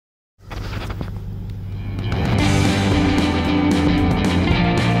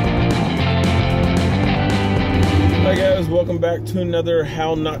welcome back to another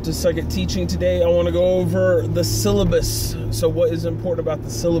How Not to Suck at Teaching. Today I want to go over the syllabus. So what is important about the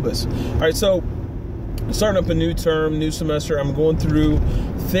syllabus? All right, so starting up a new term, new semester, I'm going through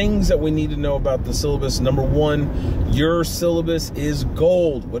things that we need to know about the syllabus. Number one, your syllabus is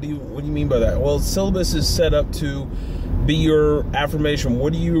gold. What do you mean by that? Well, syllabus is set up to be your affirmation.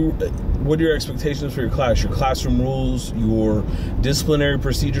 What are your expectations for your class, your classroom rules, your disciplinary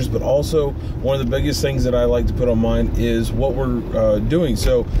procedures, but also one of the biggest things that I like to put on mine is what we're doing.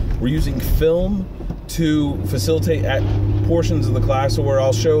 So we're using film to facilitate at portions of the class, so where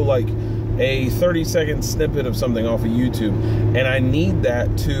I'll show like a 30-second snippet of something off of YouTube, and I need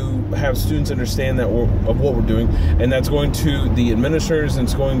that to have students understand that of what we're doing, and that's going to the administrators, and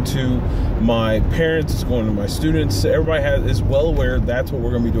it's going to my parents, it's going to my students. Everybody is well aware that's what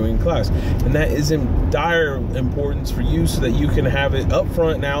we're going to be doing in class, and that is in dire importance for you, so that you can have it up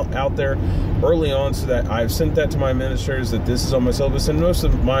front and out there early on, so that I've sent that to my administrators that this is on my syllabus. And most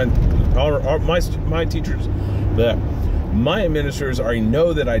of my teachers, that my administrators already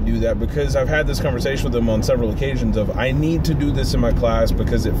know that I do that, because I've had this conversation with them on several occasions of I need to do this in my class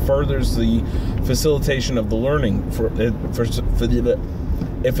because it furthers the facilitation of the learning.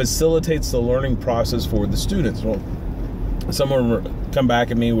 It facilitates the learning process for the students. Well, someone come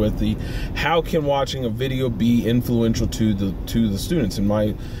back at me with the, how can watching a video be influential to the students? And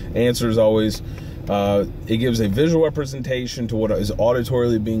my answer is always, it gives a visual representation to what is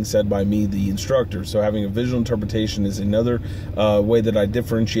auditorily being said by me, the instructor. So having a visual interpretation is another way that I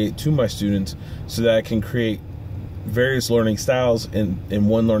differentiate to my students, so that I can create various learning styles in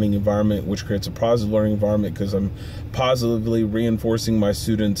one learning environment, which creates a positive learning environment, because I'm positively reinforcing my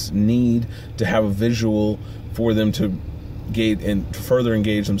students' need to have a visual for them to gauge and further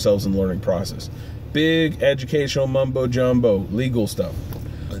engage themselves in the learning process. Big educational mumbo jumbo, legal stuff.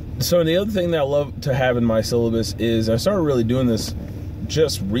 So the other thing that I love to have in my syllabus is, I started really doing this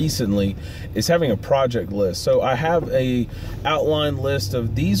just recently, is having a project list. So I have a outline list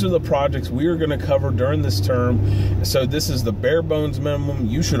of these are the projects we are going to cover during this term. So this is the bare bones minimum.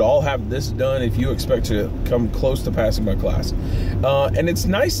 You should all have this done if you expect to come close to passing my class. And it's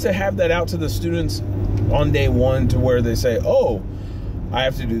nice to have that out to the students on day one, to where they say, oh, I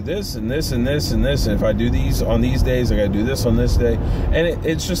have to do this and this and this and this, and if I do these on these days, I got to do this on this day. And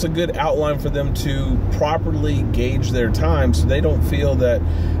it's just a good outline for them to properly gauge their time, so they don't feel that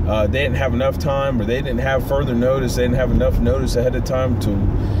they didn't have enough time, or they didn't have further notice, they didn't have enough notice ahead of time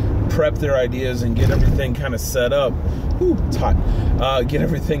to prep their ideas and get everything kind of set up. Ooh, it's hot. Get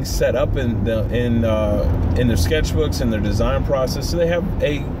everything set up in their sketchbooks and their design process, so they have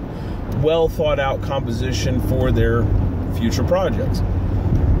a well thought out composition for their future projects.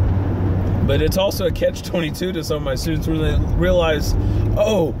 But it's also a catch-22 to some of my students, where they realize,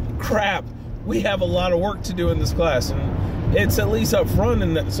 oh crap, we have a lot of work to do in this class. And it's at least up front,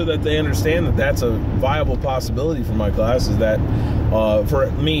 and so that they understand that that's a viable possibility for my class, is that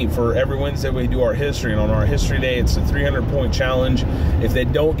for every Wednesday we do our history, and on our history day it's a 300-point challenge. If they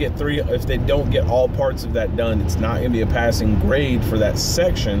don't get all parts of that done, it's not going to be a passing grade for that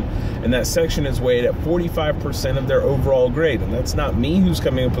section, and that section is weighed at 45% of their overall grade. And that's not me who's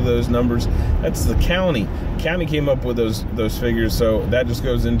coming up with those numbers, that's the county. County came up with those figures. So that just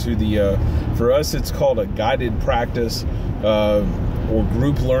goes into the for us it's called a guided practice or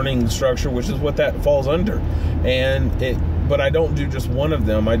group learning structure, which is what that falls under. But I don't do just one of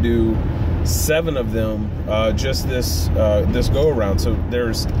them, I do 7 of them just this go around. So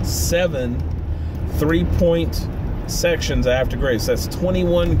there's 7 3-point sections I have to grade. So that's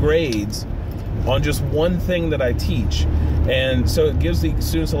 21 grades on just one thing that I teach. And so it gives the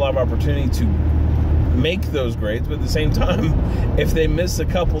students a lot of opportunity to make those grades, but at the same time, if they miss a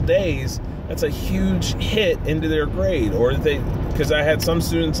couple days, that's a huge hit into their grade. Or because I had some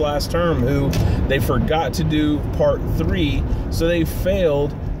students last term who they forgot to do part 3, so they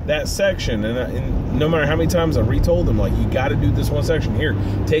failed that section. And no matter how many times I retold them, like, you got to do this one section. Here,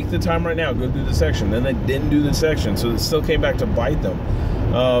 take the time right now, go do the section. Then they didn't do the section, so it still came back to bite them.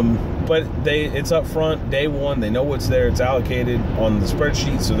 But it's up front, day one. They know what's there. It's allocated on the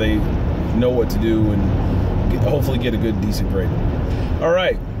spreadsheet, so they know what to do and hopefully get a good, decent grade. All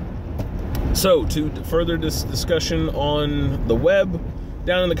right. So to further this discussion on the web,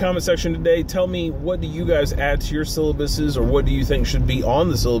 down in the comment section today, tell me, what do you guys add to your syllabuses, or what do you think should be on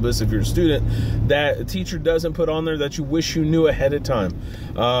the syllabus if you're a student that a teacher doesn't put on there that you wish you knew ahead of time?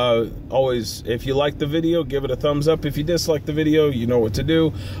 Always, if you like the video, give it a thumbs up. If you dislike the video, you know what to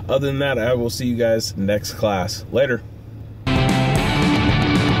do. Other than that, I will see you guys next class. Later.